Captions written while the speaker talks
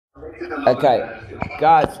Okay,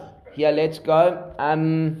 guys, here, let's go.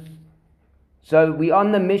 So we're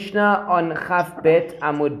on the Mishnah on Chaf Bet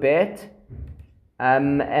Amud Bet,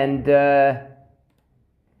 and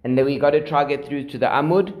then we got to try get through to the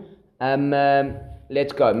Amud.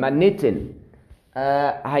 Let's go. Manitin.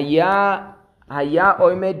 Haya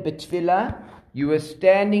omed betfila. You were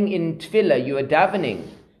standing in tefillah, you were davening.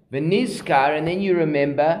 V'nizkar, and then you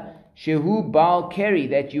remember Shehu Baal Keri,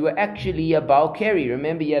 that you were actually a Baal Keri.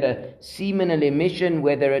 Remember, you had a seminal emission,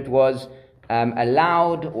 whether it was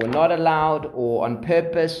allowed or not allowed, or on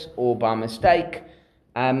purpose or by mistake.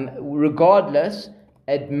 Regardless,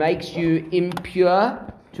 it makes you impure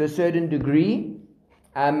to a certain degree.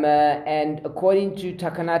 And according to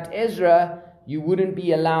Takanat Ezra, you wouldn't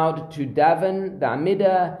be allowed to daven the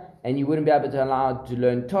Amidah, and you wouldn't be able to allow to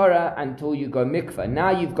learn Torah until you go mikvah.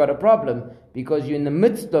 Now you've got a problem, because you're in the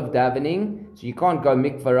midst of davening, so you can't go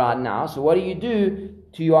mikvah right now. So what do you do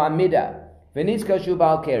to your Amidah? V'nizka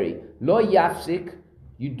shubal keri. Lo yafsik.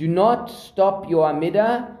 You do not stop your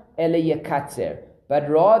Amidah, ele yakatzer. But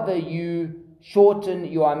rather you shorten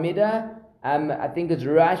your Amidah. I think it's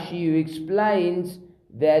Rashi who explains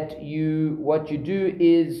that what you do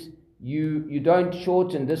is you don't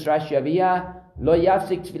shorten this Rashi over here. Lo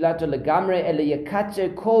yafsik tfilato legamre ele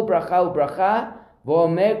yakatzer kol bracha ubracha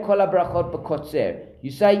v'omer kol habrachot b'kotzer. You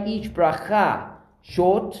say each bracha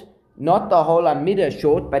short, not the whole Amidah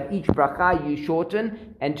short, but each bracha you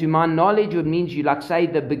shorten. And to my knowledge, it means you say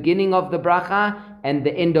the beginning of the bracha and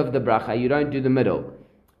the end of the bracha. You don't do the middle.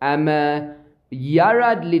 Yarad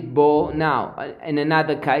litbo. Now, in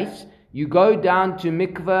another case, you go down to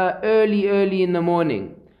mikveh early in the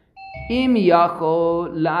morning. Im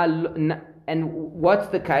yachol and what's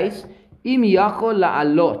the case? Im yachol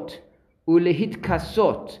la'alot ulehit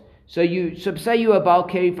kasot. So say you were Baal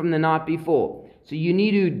Keri from the night before. So you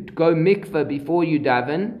need to go mikveh before you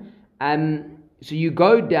daven. So you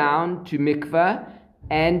go down to mikveh,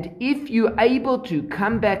 and if you're able to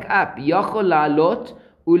come back up, yachol la'alot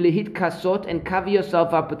ulehit kasot, and cover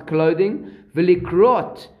yourself up with clothing,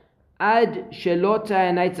 v'likrot ad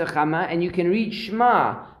shelota neitzachama, and you can read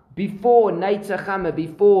Shema before neitzachama,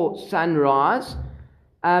 before sunrise,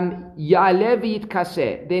 ya'alev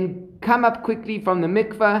yitkaseh, then come up quickly from the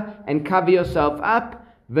mikveh and cover yourself up,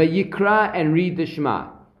 v'yikra, and read the Shema.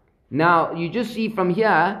 Now, you just see from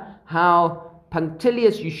here how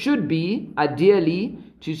punctilious you should be, ideally,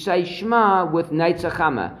 to say Shema with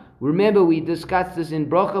neitzachama. Remember, we discussed this in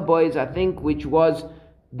Brocha Boys, I think, which was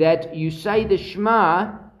that you say the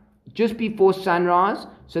Shema just before sunrise,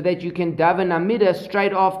 so that you can daven Amidah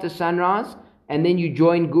straight after sunrise, and then you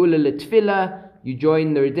join Gula L'Tfilah, you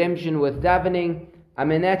join the redemption with davening. I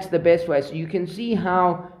mean, that's the best way. So you can see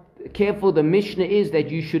how careful the Mishnah is that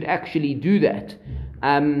you should actually do that.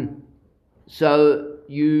 So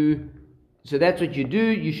that's what you do.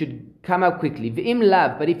 You should come up quickly. V'im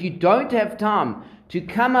lav. But if you don't have time to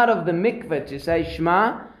come out of the mikveh to say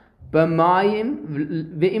Shema,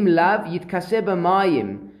 b'mayim, v'im lav yitkaseh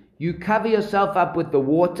b'mayim. You cover yourself up with the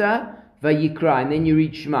water, v'yikra, and then you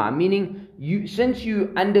read Shema. Meaning, since you're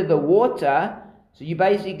under the water, so you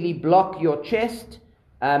basically block your chest,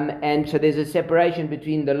 and so there's a separation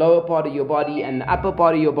between the lower part of your body and the upper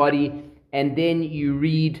part of your body, and then you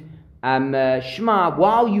read Shema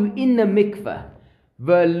while you're in the mikveh.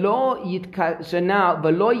 So now,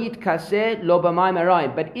 v'lo yitkaseh lo b'mayim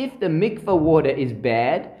harayim. But if the mikveh water is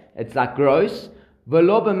bad, it's like gross,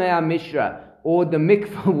 v'lo b'mei mishra, or the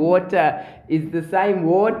mikveh water is the same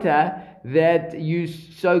water that you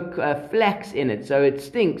soak flax in it, so it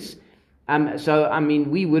stinks. So I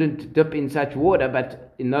mean, we wouldn't dip in such water,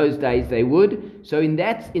 but in those days they would. So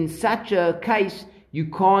in such a case, you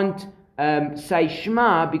can't say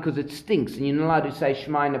Shema because it stinks, and you're not allowed to say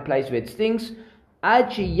Shema in a place where it stinks.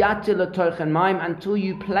 Until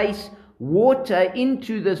you place water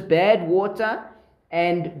into this bad water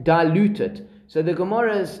and dilute it. So the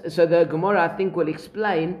Gemara, I think, will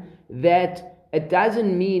explain that it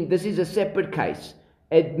doesn't mean this is a separate case.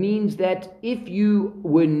 It means that if you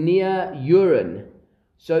were near urine,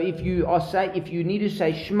 so if you need to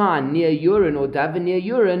say Shema near urine or daven near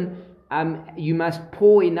urine, you must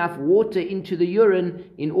pour enough water into the urine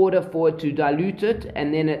in order for it to dilute it,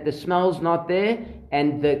 and then the smell's not there,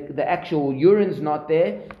 and the actual urine's not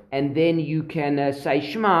there, and then you can say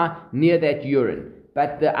Shema near that urine.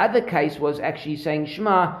 But the other case was actually saying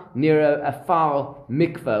Shema near a foul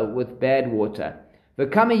mikveh with bad water.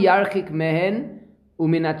 V'kama yarchik mehen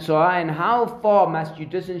uminatzoa, and how far must you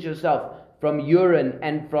distance yourself from urine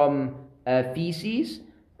and from feces?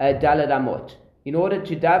 Dalad amot. In order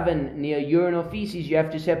to daven near urine or feces, you have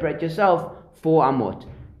to separate yourself 4 amot.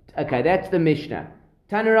 Okay, that's the Mishnah.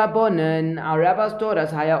 Tanu Rabbanan, our rabbis taught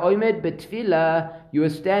us, Haya Oimed Betfila, you were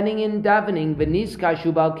standing in davening, Veniska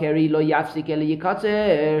Shubal Keri Lo Yafsik Ele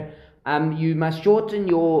Yikatzer. You must shorten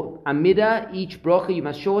your amida, each brocha you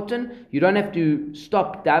must shorten. You don't have to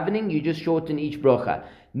stop davening, you just shorten each brocha.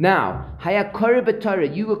 Now, Haya Koreh Torah,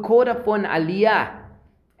 you were caught up for an aliyah,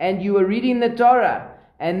 and you were reading the Torah,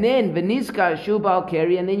 and then Veniska Shubal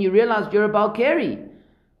Keri, and then you realized you're a Balkari.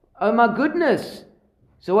 Oh my goodness!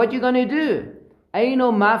 So what you going to do?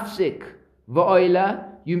 Eino mafsik v'oila.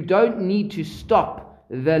 You don't need to stop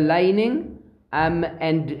the laning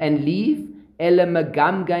and leave. Ele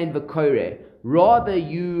megamgain v'koreh. Rather,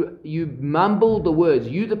 you mumble the words.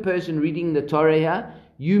 You, the person reading the Torah here,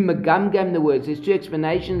 you megamgam the words. There's two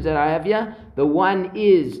explanations that I have here. The one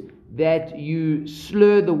is that you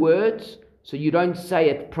slur the words, so you don't say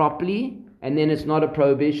it properly, and then it's not a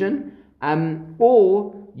prohibition.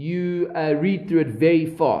 Or you read through it very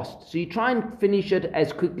fast. So you try and finish it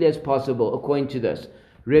as quickly as possible, according to this.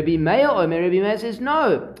 Rabbi Meir says,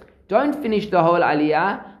 no, don't finish the whole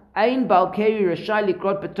aliyah. Ein balkeri rashai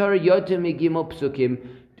likrot b'torah yoter megimel psukim.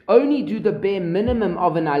 Only do the bare minimum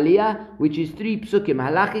of an aliyah, which is 3 psukim.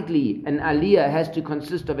 Halachically, an aliyah has to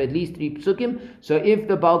consist of at least 3 psukim. So if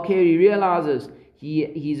the balkeri realizes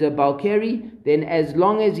he's a balkeri, then as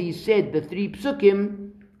long as he said the 3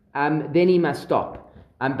 psukim, then he must stop.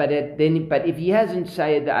 But if he hasn't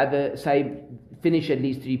finish at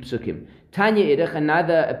least 3 psukim. Tanya Edech,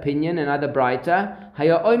 another opinion, another brighter.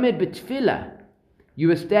 Haya omed betfila. You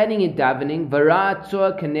were standing in davening, vara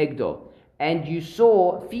tzor kenegdo, and you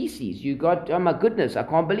saw feces. You got, oh my goodness, I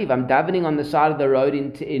can't believe I'm davening on the side of the road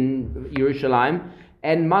in Yerushalayim,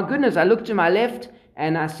 and my goodness, I look to my left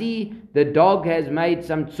and I see the dog has made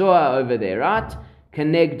some tzor over there, right?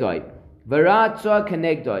 Kenegdoi. Vara tzor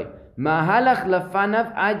kenegdoi. Mahalach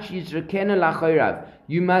lafanav ad shizrakenu lachoirav.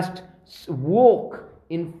 You must walk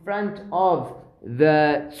in front of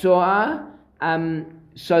the tzor,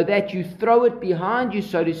 so that you throw it behind you,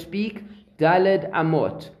 so to speak. Daled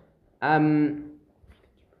amot. Daled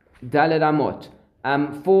amot.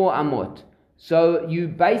 4 amot. So you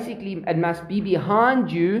basically, it must be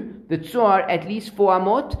behind you, the tzor, at least 4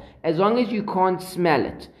 amot, as long as you can't smell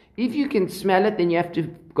it. If you can smell it, then you have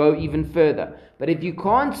to go even further. But if you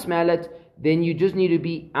can't smell it, then you just need to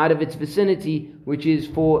be out of its vicinity, which is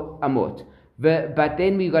 4 amot. But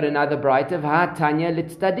then we got another bright of Tanya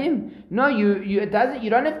litstadim. No, you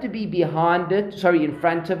don't have to be behind it, in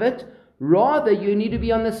front of it. Rather, you need to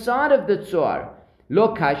be on the side of the tzor.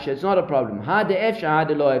 Lo kasha, it's not a problem. Ha de efshar, ha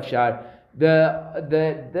de lo efshar.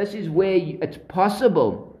 This is where it's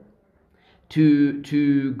possible to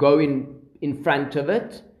go in front of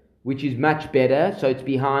it, which is much better, so it's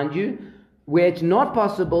behind you. Where it's not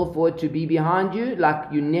possible for it to be behind you, like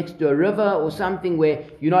you're next to a river or something where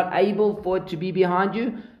you're not able for it to be behind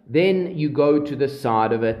you, then you go to the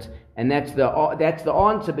side of it. And that's the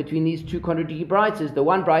answer between these two contradictory brights. The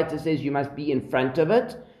one bright says you must be in front of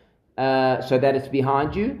it, so that it's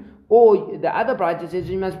behind you, or the other bright says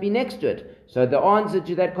you must be next to it. So the answer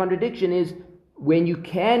to that contradiction is, when you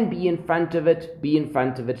can be in front of it,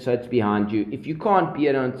 so it's behind you. If you can't, be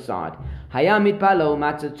it on its side. If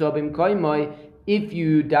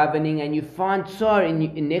you davening and you find tzor in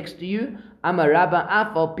next to you,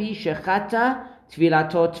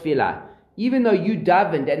 even though you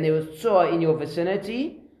davened and there was tzor in your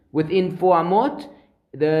vicinity, within 4 amot,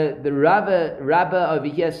 the Rabba over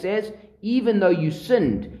here says, even though you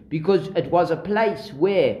sinned, because it was a place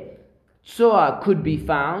where tzor could be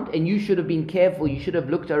found, and you should have been careful, you should have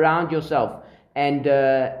looked around yourself and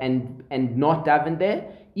not davened there.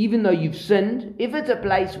 Even though you've sinned, if it's a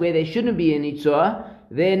place where there shouldn't be any tzor,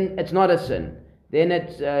 then it's not a sin. Then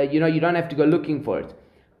it's you don't have to go looking for it.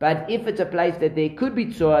 But if it's a place that there could be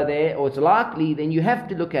tzor there, or it's likely, then you have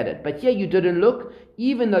to look at it. But here you didn't look,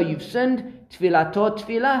 even though you've sinned,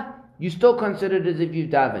 tefillah, you still consider it as if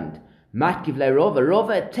you've davened. Matkiv le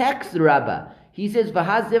Rova attacks the Rabbah. He says,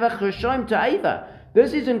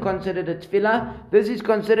 this isn't considered a tefillah, this is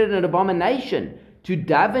considered an abomination. To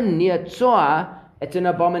daven near tzor, it's an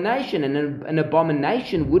abomination, and an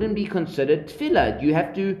abomination wouldn't be considered tefillah. You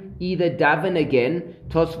have to either daven again,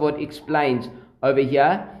 Tosfot explains over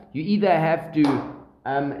here, you either have to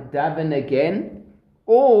daven again,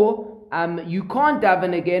 or you can't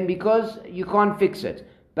daven again because you can't fix it.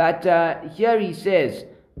 But here he says,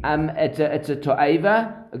 it's a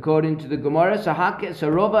to'eva, according to the Gemara. So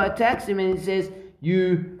Rava attacks him and he says,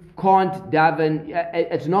 you can't daven,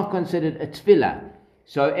 it's not considered a tefillah.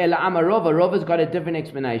 So Ela Amar Rava's got a different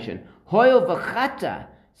explanation. Hoyo v'chata,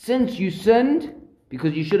 since you sinned,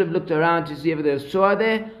 because you should have looked around to see if there was tzor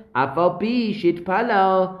there, afal pi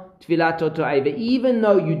shitpalal tfilato to'eva. Even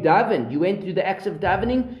though you davened, you went through the acts of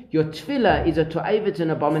davening, your tefillah is a to'eva, it's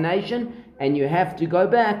an abomination, and you have to go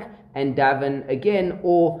back and daven again,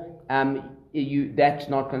 or that's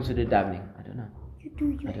not considered davening. I don't know. You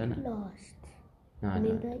do your last. No, I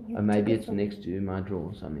don't. Or maybe it's next to my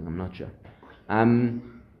drawer or something, I'm not sure. Tanu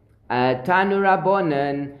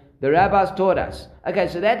Rabbanan, the rabbis taught us. Okay,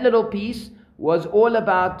 so that little piece was all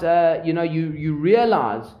about, you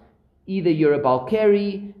realize either you're a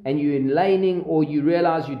Balkari and you're in laning, or you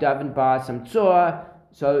realize you davened by some tzor.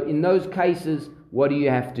 So in those cases, what do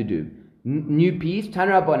you have to do? New piece,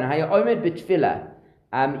 Tanu Rabbanan, Haya Omed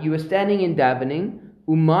B'Tfilah. You were standing in davening,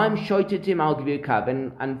 Umaim shoitetim al gvirkav,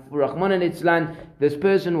 and for Rahman and Itzlan, this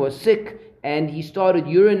person was sick and he started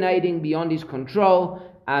urinating beyond his control,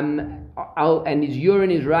 and his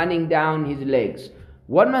urine is running down his legs.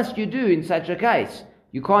 What must you do in such a case?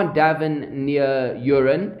 You can't daven near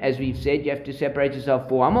urine, as we've said. You have to separate yourself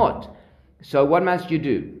 4 amot. So what must you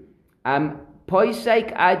do?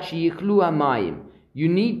 Poisek ad sheyichlu hamayim. You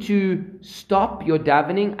need to stop your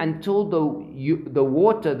davening until the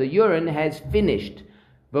water, the urine, has finished.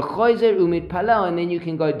 V'choizer umitpalel, and then you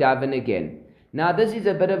can go daven again. Now this is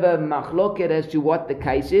a bit of a machloket as to what the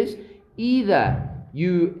case is. Either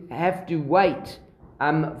you have to wait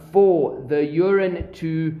for the urine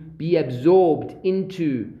to be absorbed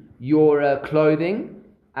into your clothing,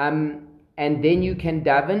 and then you can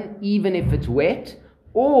daven even if it's wet,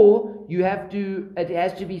 or it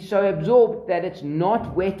has to be so absorbed that it's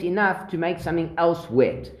not wet enough to make something else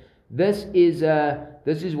wet. This is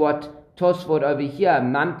what Tosfot over here,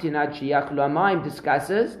 Mamtinat Sheyachlu Hamayim,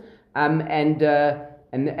 discusses,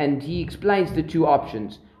 and he explains the 2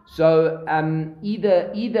 options. So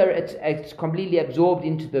either it's completely absorbed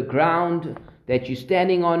into the ground that you're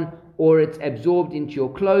standing on, or it's absorbed into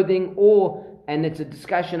your clothing, and it's a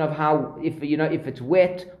discussion of how if it's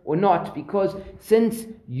wet or not, because since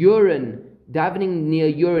davening near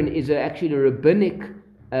urine is actually a rabbinic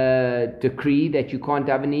decree that you can't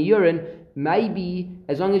daven near urine. Maybe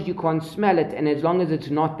as long as you can't smell it, and as long as it's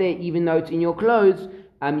not there, even though it's in your clothes,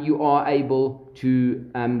 you are able to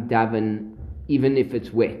daven even if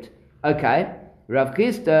it's wet. Okay, Rav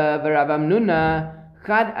Chisda v'Rav Amnuna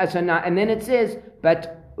and then it says,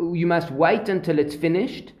 but you must wait until it's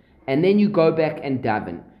finished, and then you go back and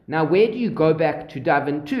daven. Now, where do you go back to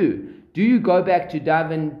daven to? Do you go back to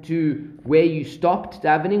daven to where you stopped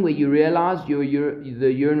davening, where you realized the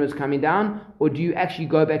urine was coming down, or do you actually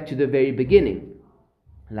go back to the very beginning?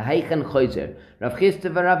 Lahaychan choizer. Rav Chisda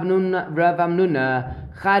v'Rav Amnuna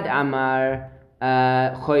chad amar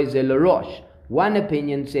choizer l'rosh. One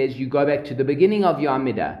opinion says you go back to the beginning of your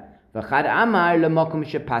Amidah. V'chad amar l'mokum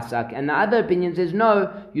shepasak. And the other opinion says no,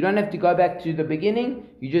 you don't have to go back to the beginning.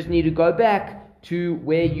 You just need to go back to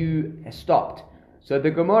where you stopped. So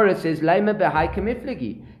the Gemara says, Leima b'hai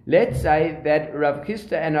kamifligi. Let's say that Rav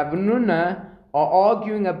Chisda and Rav Nuna are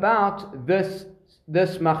arguing about this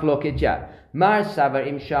machloket here. Mar savar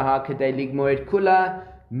im shaha kadei ligmor et kula.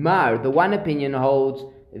 Mar, the one opinion holds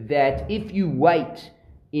that if you wait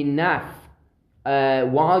enough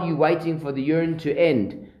while you're waiting for the urine to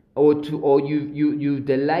end, or you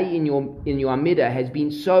delay in your Amidah has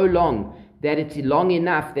been so long that it's long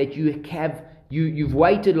enough that you've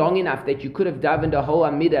waited long enough that you could have davened a whole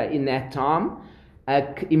Amidah in that time.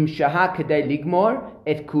 Im shaha kadei ligmor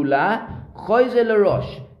et kula choizer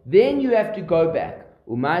l'rosh. Then you have to go back.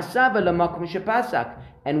 Umar sava l'makom shepasak.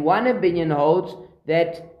 And one opinion holds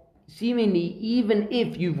that seemingly even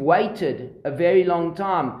if you've waited a very long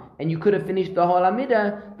time and you could have finished the whole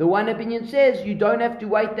Amidah, the one opinion says you don't have to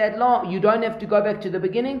wait that long. You don't have to go back to the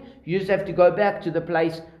beginning. You just have to go back to the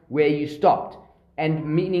place where you stopped. And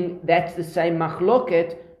meaning that's the same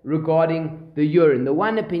machloket regarding the urine. The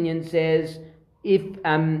one opinion says if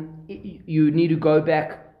you need to go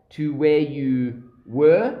back to where you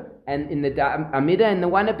were and in the Amidah, and the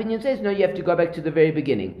one opinion says no, you have to go back to the very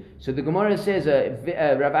beginning. So the Gemara says,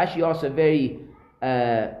 Rav Ashi asked a very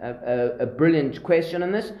a brilliant question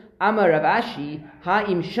on this. Amar Rav Ashi, ha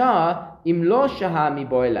im shah im lo shaha mi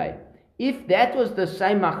boilai. If that was the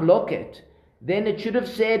same machloket, then it should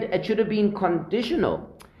have been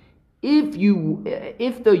conditional. If you had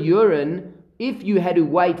to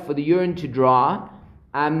wait for the urine to dry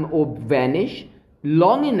or vanish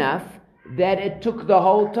long enough that it took the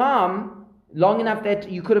whole time, long enough that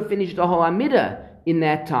you could have finished the whole Amidah in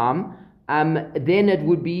that time, then it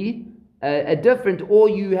would be a different, or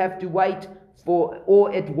you have to wait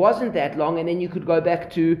or it wasn't that long and then you could go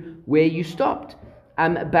back to where you stopped.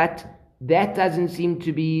 But that doesn't seem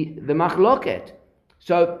to be the machloket.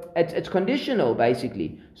 So it's conditional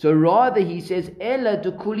basically. So rather he says, Ela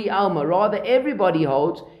de kuli alma, rather everybody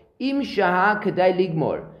holds, Im shaha kadai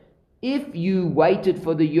ligmor. If you waited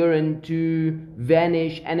for the urine to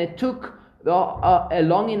vanish and it took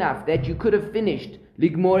long enough that you could have finished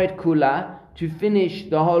ligmor et kula, to finish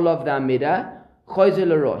the whole of the Amida, choizer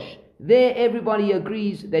l'rosh. There everybody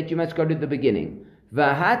agrees that you must go to the beginning.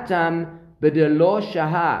 V'hatam b'delo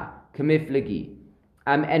shaha k'miflegi.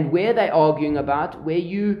 And where they're arguing about, where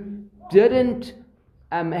you didn't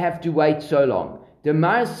have to wait so long.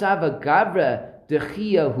 Demar sava gavra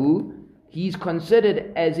dechiyahu, he's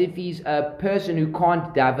considered as if he's a person who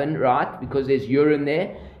can't daven, right? Because there's urine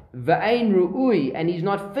there. V'ain ru'ui, and he's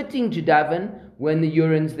not fitting to daven when the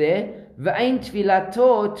urine's there. V'ain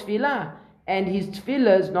tfilato tfilah, and his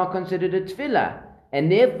tefillah is not considered a tefillah.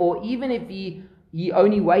 And therefore, even if he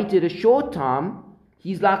only waited a short time,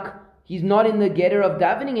 he's not in the getter of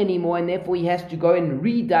davening anymore, and therefore he has to go and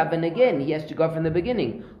re-daven again. He has to go from the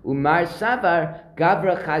beginning. Umar savar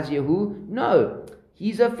gavra chazyahu, no,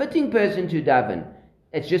 he's a fitting person to daven.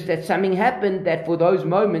 It's just that something happened that for those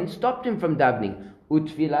moments stopped him from davening.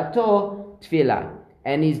 Utfilato tfilah,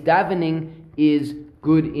 and his davening is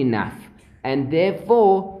good enough, and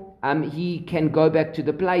therefore he can go back to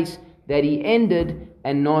the place that he ended,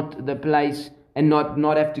 and not the place, and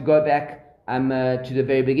not have to go back to the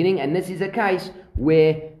very beginning. And this is a case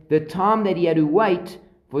where the time that he had to wait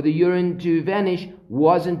for the urine to vanish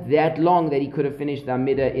wasn't that long that he could have finished the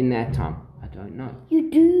Amida in that time. I don't know. You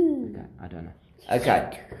do. Okay, I don't know.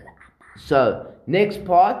 Okay. So next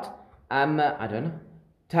part, I don't know.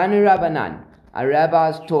 Tanu Rabbanan. Our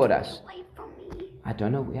rabbis taught us. Wait for me. I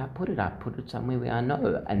don't know where I put it. I put it somewhere where I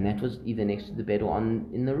know, and that was either next to the bed or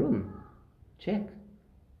in the room. Check.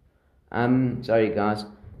 Sorry guys.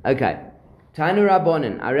 Okay. Tanu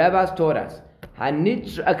Rabbanan. Our rabbis taught us.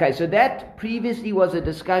 Okay, so that previously was a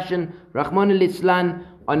discussion, Rahman al-Islan,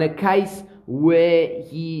 on a case where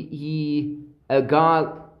a guy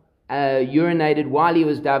urinated while he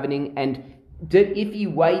was davening, and if he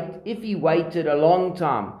waited a long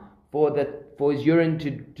time for his urine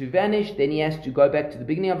to vanish, then he has to go back to the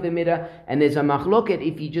beginning of the midah, and there's a machloket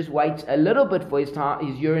if he just waits a little bit for his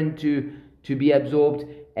urine to be absorbed,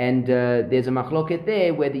 and there's a machloket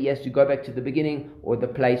there whether he has to go back to the beginning or the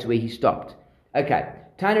place where he stopped. Okay,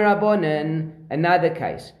 Tanu Rabbanan, another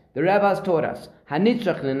case. The rabbis taught us,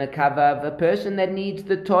 Hanitzrach l'nekavav, a person that needs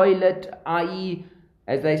the toilet, i.e.,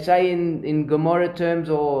 as they say in Gemara terms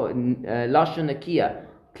or Lashon Nakiya,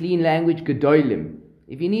 clean language, gedolim.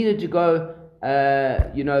 If he needed to go,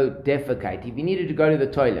 defecate, if he needed to go to the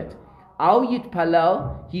toilet, al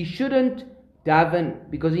yitpalal, he shouldn't daven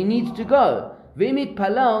because he needs to go. V'imit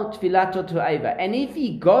palal tfilato to'eva, and if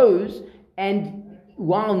he goes and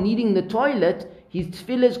while needing the toilet, his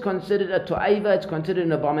tefillah is considered a to'eva, it's considered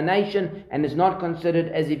an abomination, and is not considered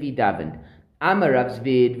as if he davened. Amar Rav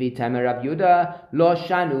Zvid v'Tamar Rav Yuda lo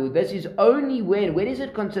shanu. This is only when is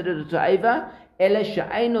it considered a to'eva? Ela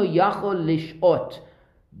she'eino yachol lish'ot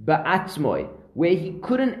ba'atzmoi, where he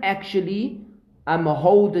couldn't actually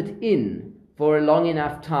hold it in for a long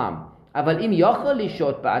enough time. Aval im yachol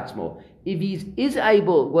lish'ot ba'atzmo, if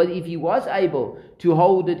he was able to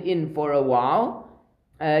hold it in for a while,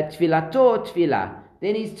 tfilato tfilah,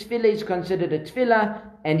 then his tefillah is considered a tefillah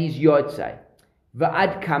and his yotzei.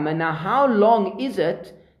 Va'ad kama, now how long is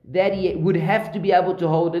it that he would have to be able to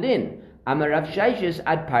hold it in? Amar Rav Sheshes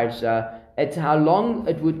ad parsa, it's how long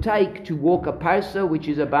it would take to walk a parsa, which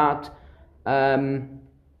is about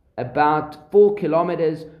 4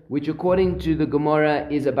 kilometers, which according to the Gemara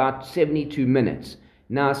is about 72 minutes.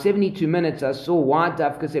 Now 72 minutes, I saw why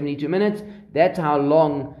Dafka 72 minutes, that's how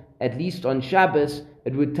long, at least on Shabbos,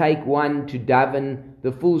 it would take one to daven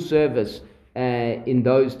the full service in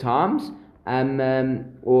those times.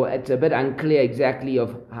 Or it's a bit unclear exactly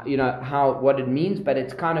of what it means, but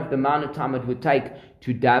it's kind of the amount of time it would take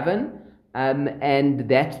to daven, and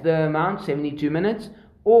that's the amount, 72 minutes.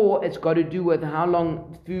 Or it's got to do with how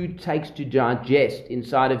long food takes to digest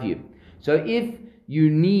inside of you. So if you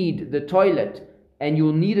need the toilet and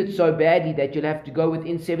you'll need it so badly that you'll have to go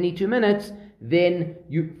within 72 minutes, then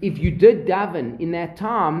if you did daven in that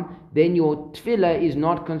time, then your tefillah is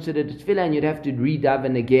not considered a tefillah and you'd have to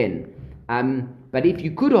re-daven again. But if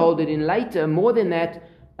you could hold it in later, more than that,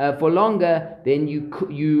 for longer, then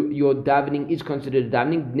your davening is considered a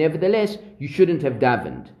davening. Nevertheless, you shouldn't have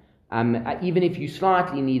davened. Even if you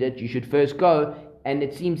slightly need it, you should first go. And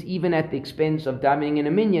it seems even at the expense of davening in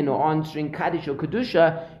a minyan or answering Kaddish or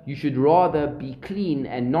Kedusha, you should rather be clean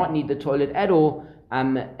and not need the toilet at all,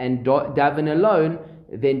 and daven alone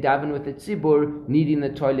than daven with the tzibur, needing the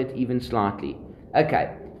toilet even slightly.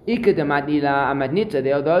 Okay. There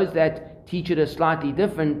are those that teach it slightly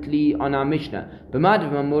differently on our Mishnah.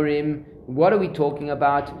 what are we talking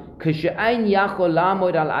about?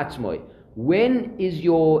 When is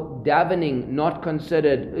your davening not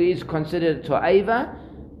considered, is considered to'eva?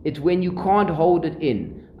 It's when you can't hold it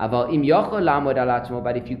in. But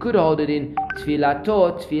if you could hold it in, tefillah,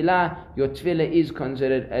 your tefillah is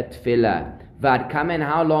considered a tefillah. And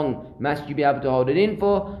how long must you be able to hold it in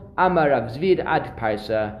for? Amar Rav Zvid ad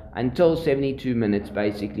parsa, until 72 minutes,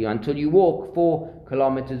 basically, until you walk 4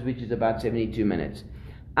 kilometers, which is about 72 minutes.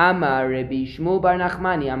 Amar Rabbi Shmuel bar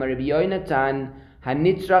Nachmani, Amar Rabbi Yoinatan,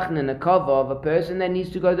 hanitzrach nenakava, of a person that needs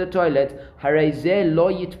to go to the toilet, harezeh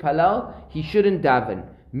lo yitpalal, he shouldn't daven.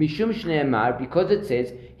 Mishum shneemar, because it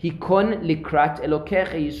says, hikon likrat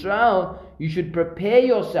elokecha Yisrael, you should prepare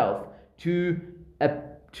yourself to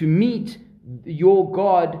meet your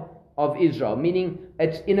God of Israel. Meaning,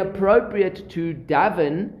 it's inappropriate to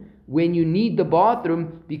daven when you need the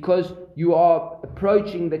bathroom because you are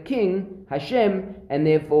approaching the King, Hashem, and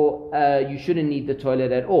therefore you shouldn't need the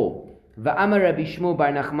toilet at all. Va'amar Rabbi Shmuel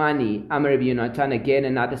bar Nachmani, Amar Rabbi Yonatan, again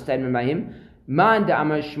another statement by him. Man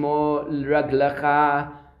da'amar Shmuel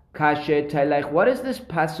raglecha kasher tailech. What does this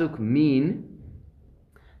pasuk mean?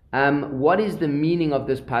 What is the meaning of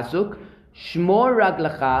this pasuk? Shmor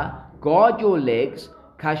raglecha, guard your legs,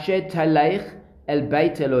 kasher tailech el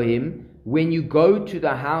beit Elohim, when you go to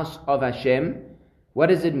the house of Hashem. What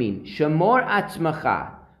does it mean? Shemor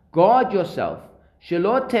atzmacha, guard yourself.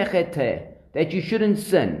 Shelo techeteh, that you shouldn't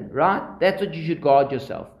sin, right? That's what you should guard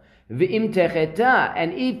yourself. V'im techetah,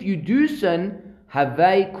 and if you do sin,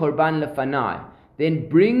 havei korban lefanai, then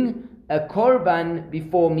bring a korban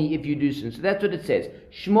before me if you do sin. So that's what it says.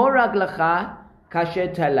 Shmor raglecha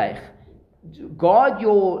kasher talech, guard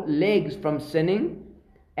your legs from sinning,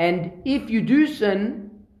 and if you do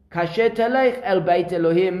sin, kasher talech el beit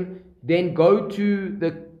Elohim, then go to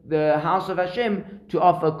the house of Hashem to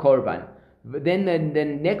offer korban. Then the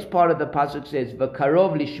next part of the pasuk says,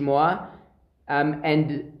 "V'karov lishmoa,"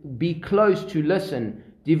 and be close to listen.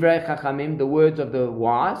 Divrei chachamim, the words of the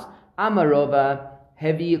wise. Amarova,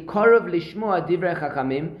 heavy karov lishmoa divrei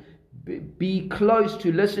chachamim, be close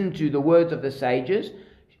to listen to the words of the sages.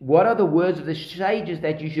 What are the words of the sages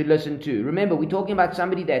that you should listen to? Remember, we're talking about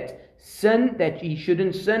somebody that sin, that he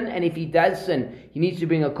shouldn't sin, and if he does sin, he needs to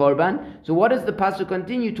bring a korban. So what does the pasuk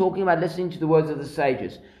continue talking about? Listening to the words of the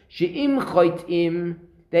sages. She'im choitim,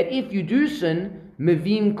 that if you do sin,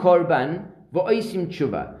 mevim korban v'oisim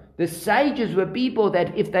tshuva. The sages were people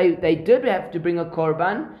that if they did have to bring a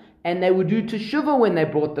korban, and they would do teshuva when they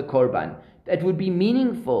brought the korban, that would be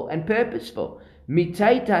meaningful and purposeful.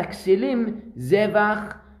 Mitay taksilim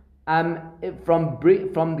zevach, from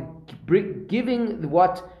giving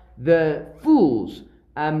what the fools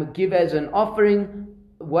give as an offering.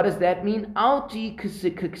 What does that mean? Alti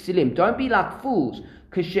ksilim. Don't be like fools.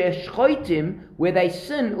 K'sheshchoitim, where they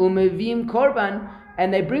sin, umevim korban,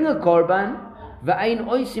 and they bring a korban, v'ain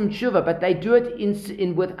oisim tshuva, but they do it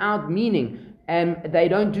in without meaning, and they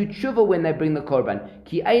don't do tshuva when they bring the korban.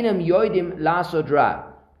 Ki einam yoidim lasodra.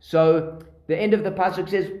 So the end of the pasuk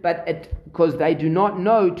says, because they do not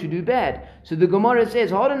know to do bad. So the Gemara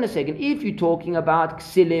says, hold on a second, if you're talking about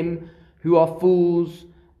ksilim, who are fools,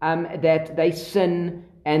 that they sin,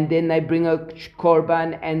 and then they bring a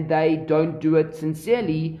korban, and they don't do it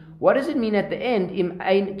sincerely, what does it mean at the end?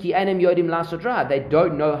 Ki einam yodim lasodra. They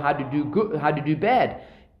don't know how to do good, how to do bad.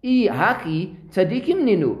 I haki tzadikim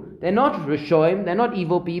ninu. They're not rishoim, they're not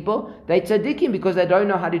evil people. They tzadikim because they don't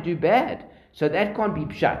know how to do bad. So that can't be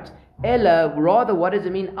pshat. Ella, rather, what does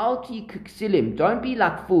it mean? Alti ksilim. Don't be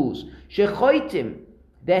like fools. Shechoitim,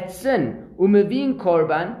 that sin. Umevin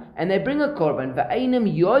korban, and they bring a korban. Va'einam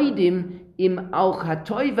yoidim im al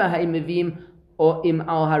chatoiva haimevim, or im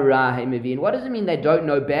al hara haimevim. What does it mean they don't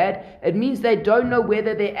know bad? It means they don't know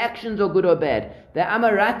whether their actions are good or bad. They're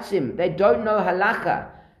amaratzim. They don't know halacha.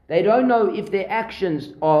 They don't know if their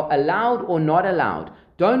actions are allowed or not allowed.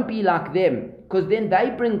 Don't be like them, because then they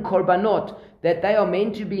bring korbanot that they are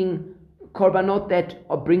meant to bring, korbanot that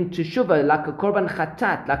are bring teshuvah, like a korban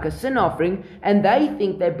chatat, like a sin offering, and they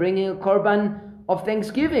think they're bringing a korban of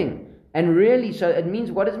thanksgiving. And really, so it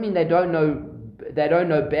means, what does it mean they don't know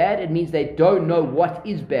bad? It means they don't know what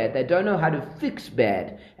is bad. They don't know how to fix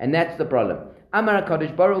bad. And that's the problem. Amar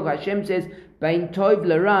HaKadosh Baruch Hashem says, Bein tov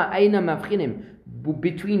l'ra eina mavchinim.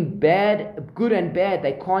 Between good and bad,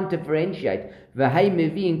 they can't differentiate. V'hei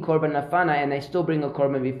mevi'in korban lafana, and they still bring a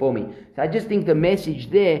korban before me. So I just think the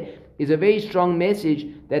message there is a very strong message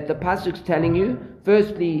that the pasuk's telling you.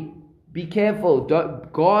 Firstly, be careful,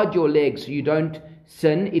 guard your legs so you don't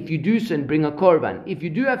sin. If you do sin, bring a korban. If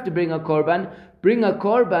you do have to bring a korban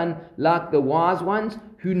like the wise ones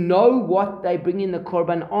who know what they bring in the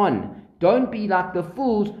korban on. Don't be like the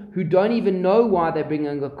fools who don't even know why they're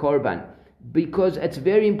bringing a korban. Because it's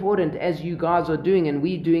very important, as you guys are doing and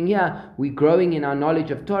we're doing here, we're growing in our knowledge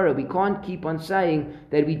of Torah. We can't keep on saying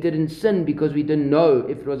that we didn't sin because we didn't know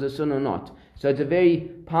if it was a sin or not. So it's a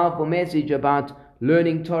very powerful message about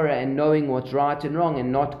learning Torah and knowing what's right and wrong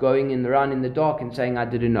and not going around in the dark and saying, I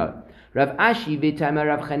didn't know. Rav Ashi v'tamer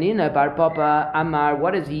Rav Chanina bar Papa Amar,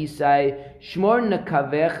 what does he say? Shmor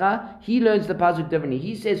nekavecha. He learns the pasuk differently.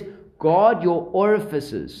 He says, guard your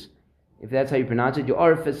orifices. If that's how you pronounce it, your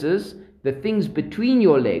orifices, the things between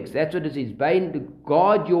your legs. That's what it is.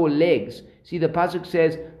 Guard your legs. See, the pasuk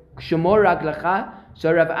says, Shmor raglecha.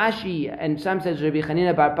 So Rav Ashi, and some says Rabbi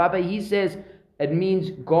Chanina bar Papa, he says, it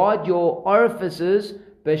means guard your orifices,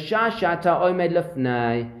 b'shashata omed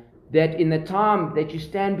lefnai, that in the time that you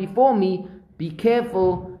stand before me, be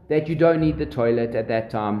careful that you don't need the toilet at that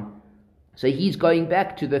time. So he's going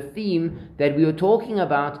back to the theme that we were talking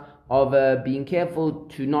about of being careful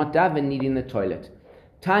to not daven needing the toilet.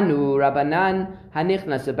 Tanu Rabbanan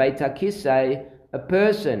hanichnas beita kisai, a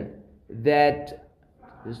person that,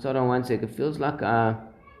 just hold on one second, it feels like I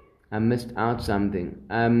missed out something.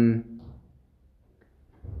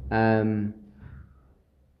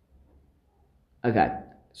 Okay,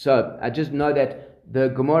 so I just know that the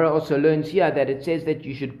Gemara also learns here that it says that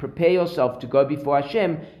you should prepare yourself to go before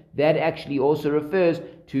Hashem. That actually also refers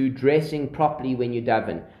to dressing properly when you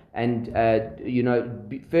daven. And,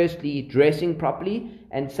 firstly, dressing properly,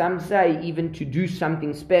 and some say even to do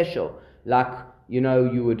something special, like, you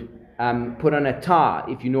would put on a tar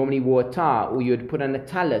if you normally wore a tar, or you would put on a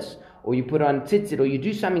talis, or you put on tzitzit, or you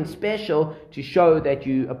do something special to show that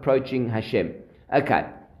you're approaching Hashem. Okay.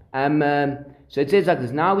 So it says like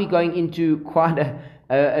this. Now we're going into quite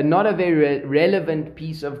a not a very relevant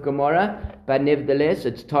piece of Gemara, but nevertheless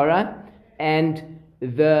it's Torah. And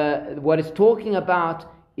what it's talking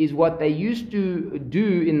about is what they used to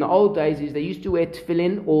do in the old days is they used to wear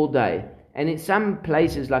tefillin all day. And in some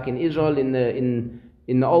places, like in Israel, in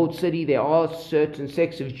the old city, there are certain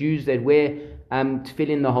sects of Jews that wear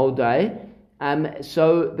tefillin the whole day.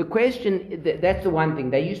 So the question, that's the one thing.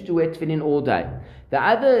 They used to wear tefillin all day. The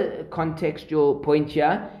other contextual point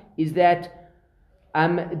here is that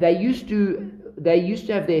they used to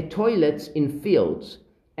have their toilets in fields.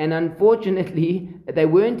 And unfortunately, they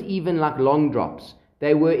weren't even like long drops.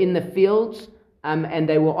 They were in the fields and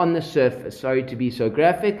they were on the surface. Sorry to be so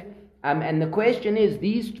graphic. And the question is,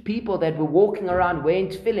 these people that were walking around wearing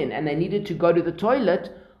tefillin and they needed to go to the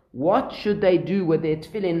toilet, what should they do with their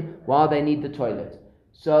tefillin while they need the toilet?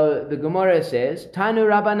 So the Gemara says, Tanu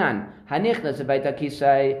Rabbanan, hanichnas beita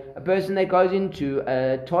kisai, a person that goes into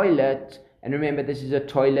a toilet, and remember this is a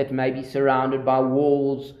toilet maybe surrounded by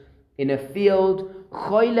walls in a field,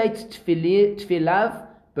 choylet tfilav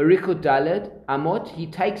barichut daled amot, he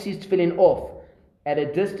takes his tefillin off at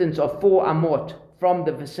a distance of 4 amot from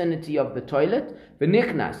the vicinity of the toilet,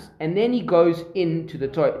 v'nichnas, and then he goes into the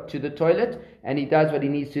toilet and he does what he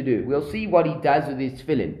needs to do. We'll see what he does with his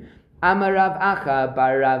tefillin. Amarav Acha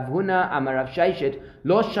bar Rav Huna Amarav Shaishet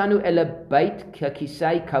lo shanu ela beit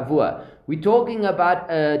kakisai kavua. We're talking about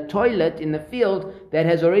a toilet in the field that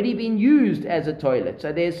has already been used as a toilet.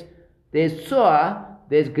 So there's tzuah,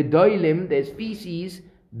 there's gedolim, there's feces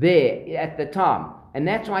there at the time. And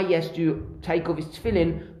that's why he has to take off his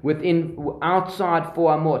tefillin outside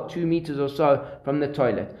 4 amot, 2 meters or so from the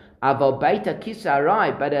toilet. Aval beita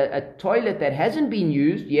kisarai, but a toilet that hasn't been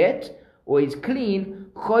used yet, or is clean,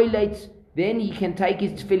 choylet, then he can take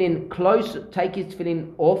his tefillin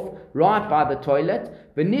off right by the toilet,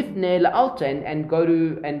 v'nifne la'alta, and go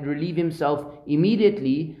to and relieve himself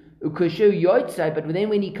immediately, ukoshu yotzai, but then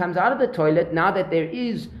when he comes out of the toilet, now that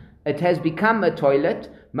it has become a toilet,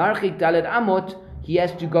 marchik dalet amot, he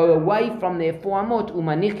has to go away from there 4 amot,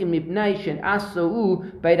 umanichim mipnei shen asau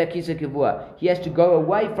beita kisa kavua. He has to go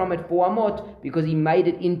away from it 4 amot because he made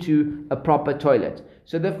it into a proper toilet.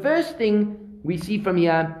 So the first thing we see from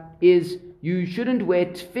here is you shouldn't wear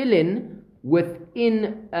tefillin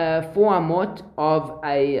within 4 amot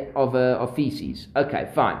of feces.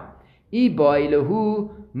 Okay, fine. Iboy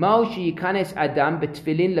lehu maushi kanes adam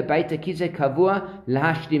betefillin lebeita kisa kavua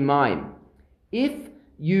lahashdimayim. If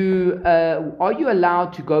are you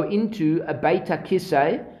allowed to go into a beita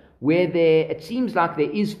kisei where it seems like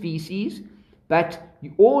there is feces, but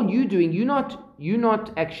all you're doing, you're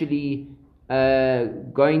not actually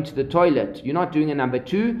going to the toilet. You're not doing a number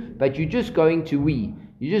 2, but you're just going to wee.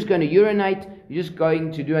 You're just going to urinate. You're just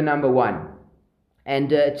going to do a number 1.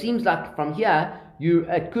 And it seems like from here,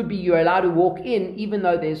 it could be you're allowed to walk in even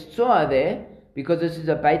though there's tzuah there, because this is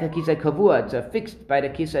a beita kisei kavua. It's a fixed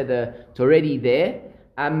beita kisei. It's already there.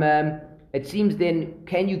 it seems then,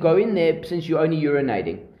 can you go in there since you're only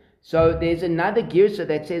urinating? So there's another girsa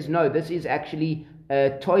that says, no, this is actually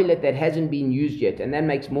a toilet that hasn't been used yet. And that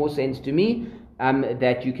makes more sense to me,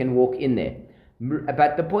 that you can walk in there.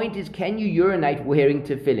 But the point is, can you urinate wearing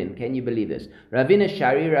tefillin? Can you believe this? Ravina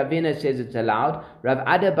Shari, Ravina says it's allowed. Rav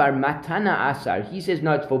Ada bar Matana Asar, he says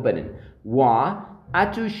no, it's forbidden. Why?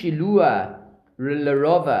 Atu Shilua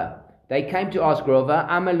Lerova, they came to ask Rova,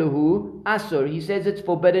 Amaluhu Asur, he says it's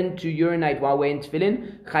forbidden to urinate while wearing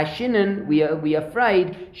tefillin. Chashinin, we are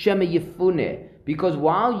afraid, Shema Yifune, because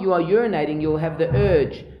while you are urinating, you'll have the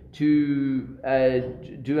urge to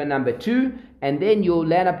do a number 2, and then you'll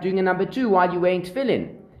land up doing a number 2 while you're wearing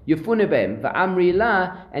tefillin. Yefune behem va'amri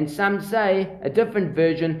la, and some say a different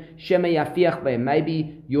version, shema yafiach behem.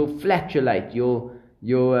 Maybe you'll flatulate. You'll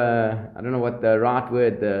I don't know what the right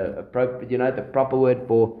word, the proper word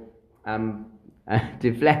for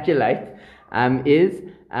to flatulate is.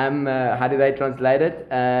 How do they translate it?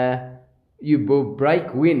 You will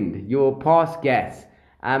break wind. You will pass gas,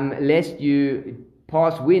 lest you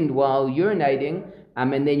pass wind while urinating,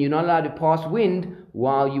 and then you're not allowed to pass wind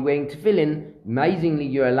while you're wearing tefillin. Amazingly,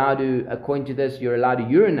 you're allowed to, according to this, you're allowed to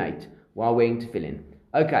urinate while wearing tefillin.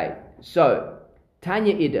 Okay, so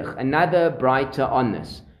Tanya Idich, another brighter on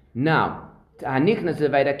this. Now, somebody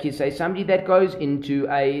that goes into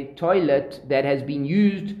a toilet that has been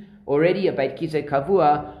used already, a beit kisei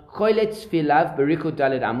kavua, cholet tfilav berikut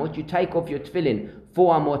daled amot, you take off your tefillin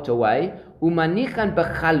 4 amot away, umanichan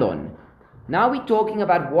bechalon. Now we're talking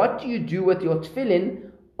about what do you do with your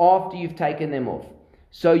tefillin after you've taken them off.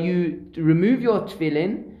 So you remove your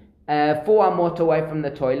tefillin 4 amot away from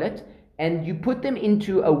the toilet, and you put them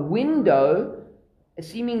into a window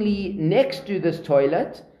seemingly next to this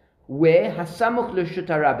toilet, where hasamuch l'shut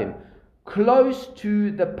harabim, close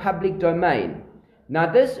to the public domain.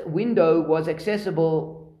 Now this window was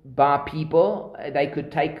accessible by people. They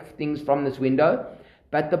could take things from this window.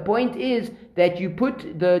 But the point is that you put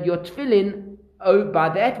your tefillin by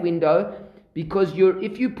that window, because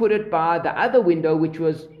if you put it by the other window, which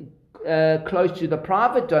was close to the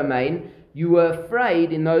private domain, you were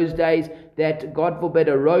afraid in those days that, God forbid,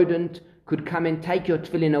 a rodent could come and take your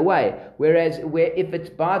tefillin away. Whereas if it's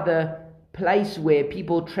by the place where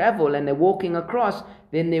people travel and they're walking across,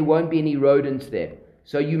 then there won't be any rodents there.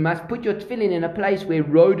 So you must put your tefillin in a place where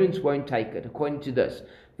rodents won't take it, according to this.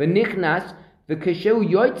 V'nichnas, and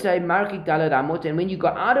when you go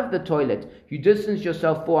out of the toilet, you distance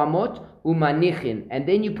yourself 4 amot, umanichin, and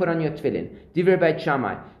then you put on your tefillin. Divrei Beit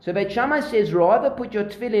Shammai. So Beit Shammai says rather put your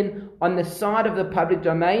tefillin on the side of the public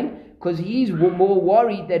domain, because he's more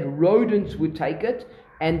worried that rodents would take it,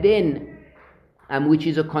 and then, which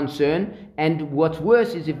is a concern. And what's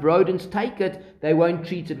worse is if rodents take it, they won't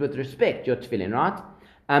treat it with respect, your tefillin, right?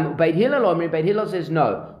 Beit Hillel says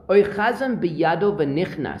no. Oichazam biyado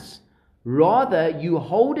v'nichnas. Rather, you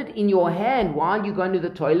hold it in your hand while you go into the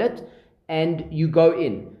toilet and you go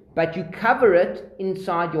in, but you cover it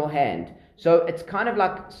inside your hand. So it's kind of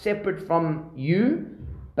like separate from you,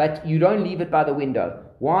 but you don't leave it by the window.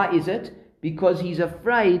 Why is it? Because he's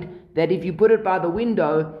afraid that if you put it by the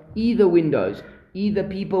window, either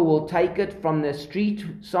people will take it from the street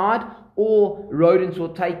side, or rodents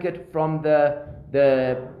will take it from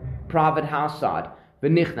the private house side.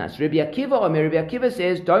 V'nichnas. Rabbi Akiva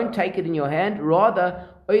says, don't take it in your hand. Rather,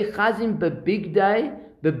 oichazim bebigdai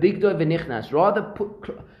v'nichnas. Rather,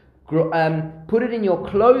 put it in your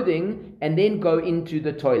clothing and then go into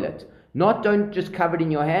the toilet. Don't just cover it in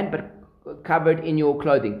your hand, but cover it in your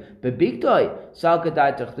clothing. Bebigdai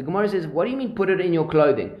salkadaitach. The Gemara says, what do you mean put it in your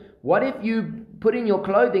clothing? What if you put in your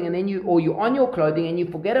clothing and then you're on your clothing and you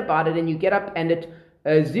forget about it and you get up and it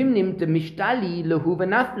zimnim de mishtali lehu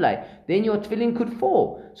v'naflei, then your tefillin could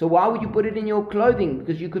fall. So why would you put it in your clothing?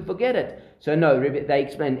 Because you could forget it. So no, they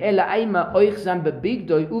explain, ela aima oichzam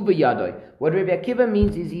bebigdoi uveyadoi. What Rabbi Akiva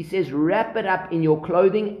means is, he says, wrap it up in your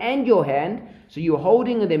clothing and your hand. So you're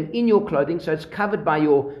holding them in your clothing, so it's covered by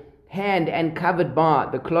your hand and covered by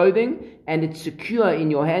the clothing, and it's secure in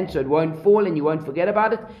your hand, so it won't fall and you won't forget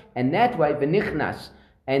about it. And that way, v'nichnas,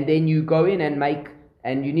 and then you go in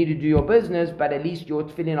and you need to do your business, but at least your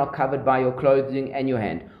tefillin are covered by your clothing and your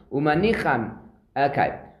hand. Umanicham,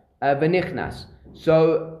 okay, v'nichnas.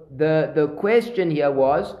 So the question here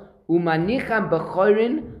was, umanicham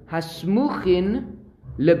b'chorin hasmuchin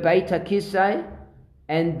lebeit hakisei,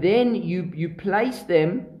 and then you place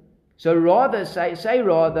them. So rather,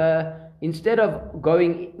 instead of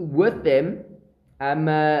going with them,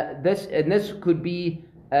 this could be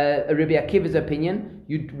Rabbi Akiva's opinion.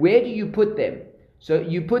 Where do you put them? So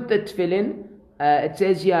you put the tefillin. It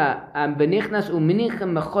says here, "V'nichnas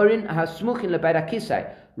u'minichem mechorin hasmuchin lebeit hakisei."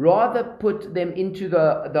 Rather put them into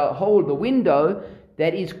the hole, the window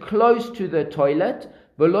that is close to the toilet,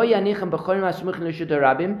 and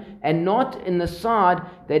not in the side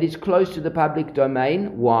that is close to the public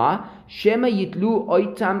domain. Why? Shema yitlu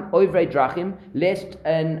oitam ovrei drachim, lest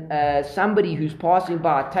somebody who's passing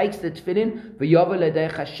by takes the tefillin v'yovel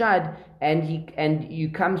ledei chashad, and you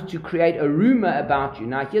comes to create a rumor about you.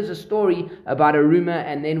 Now here's a story about a rumor,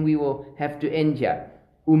 and then we will have to end here.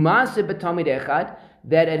 Umase b'tamid echad,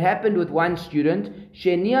 that it happened with one student. He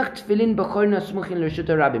went to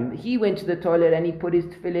the toilet and he put his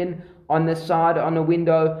tefillin on the side, on a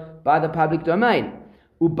window by the public domain.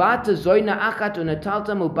 And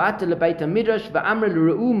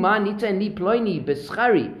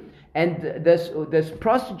this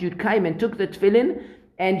prostitute came and took the tefillin,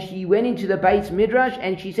 and she went into the Beit Midrash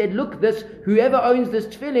and she said, look, whoever owns this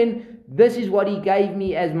tefillin, this is what he gave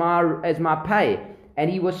me as my pay. And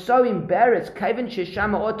he was so embarrassed. Since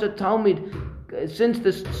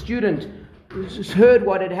the student heard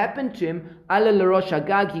what had happened to him,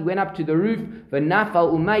 he went up to the roof,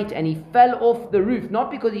 and he fell off the roof, not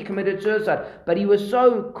because he committed suicide, but he was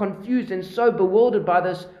so confused and so bewildered by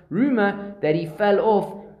this rumor that he fell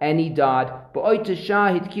off and he died. At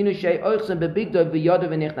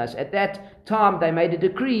that time, they made a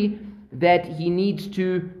decree that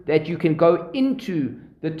that you can go into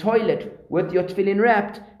the toilet with your tefillin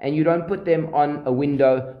wrapped, and you don't put them on a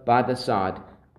window by the side.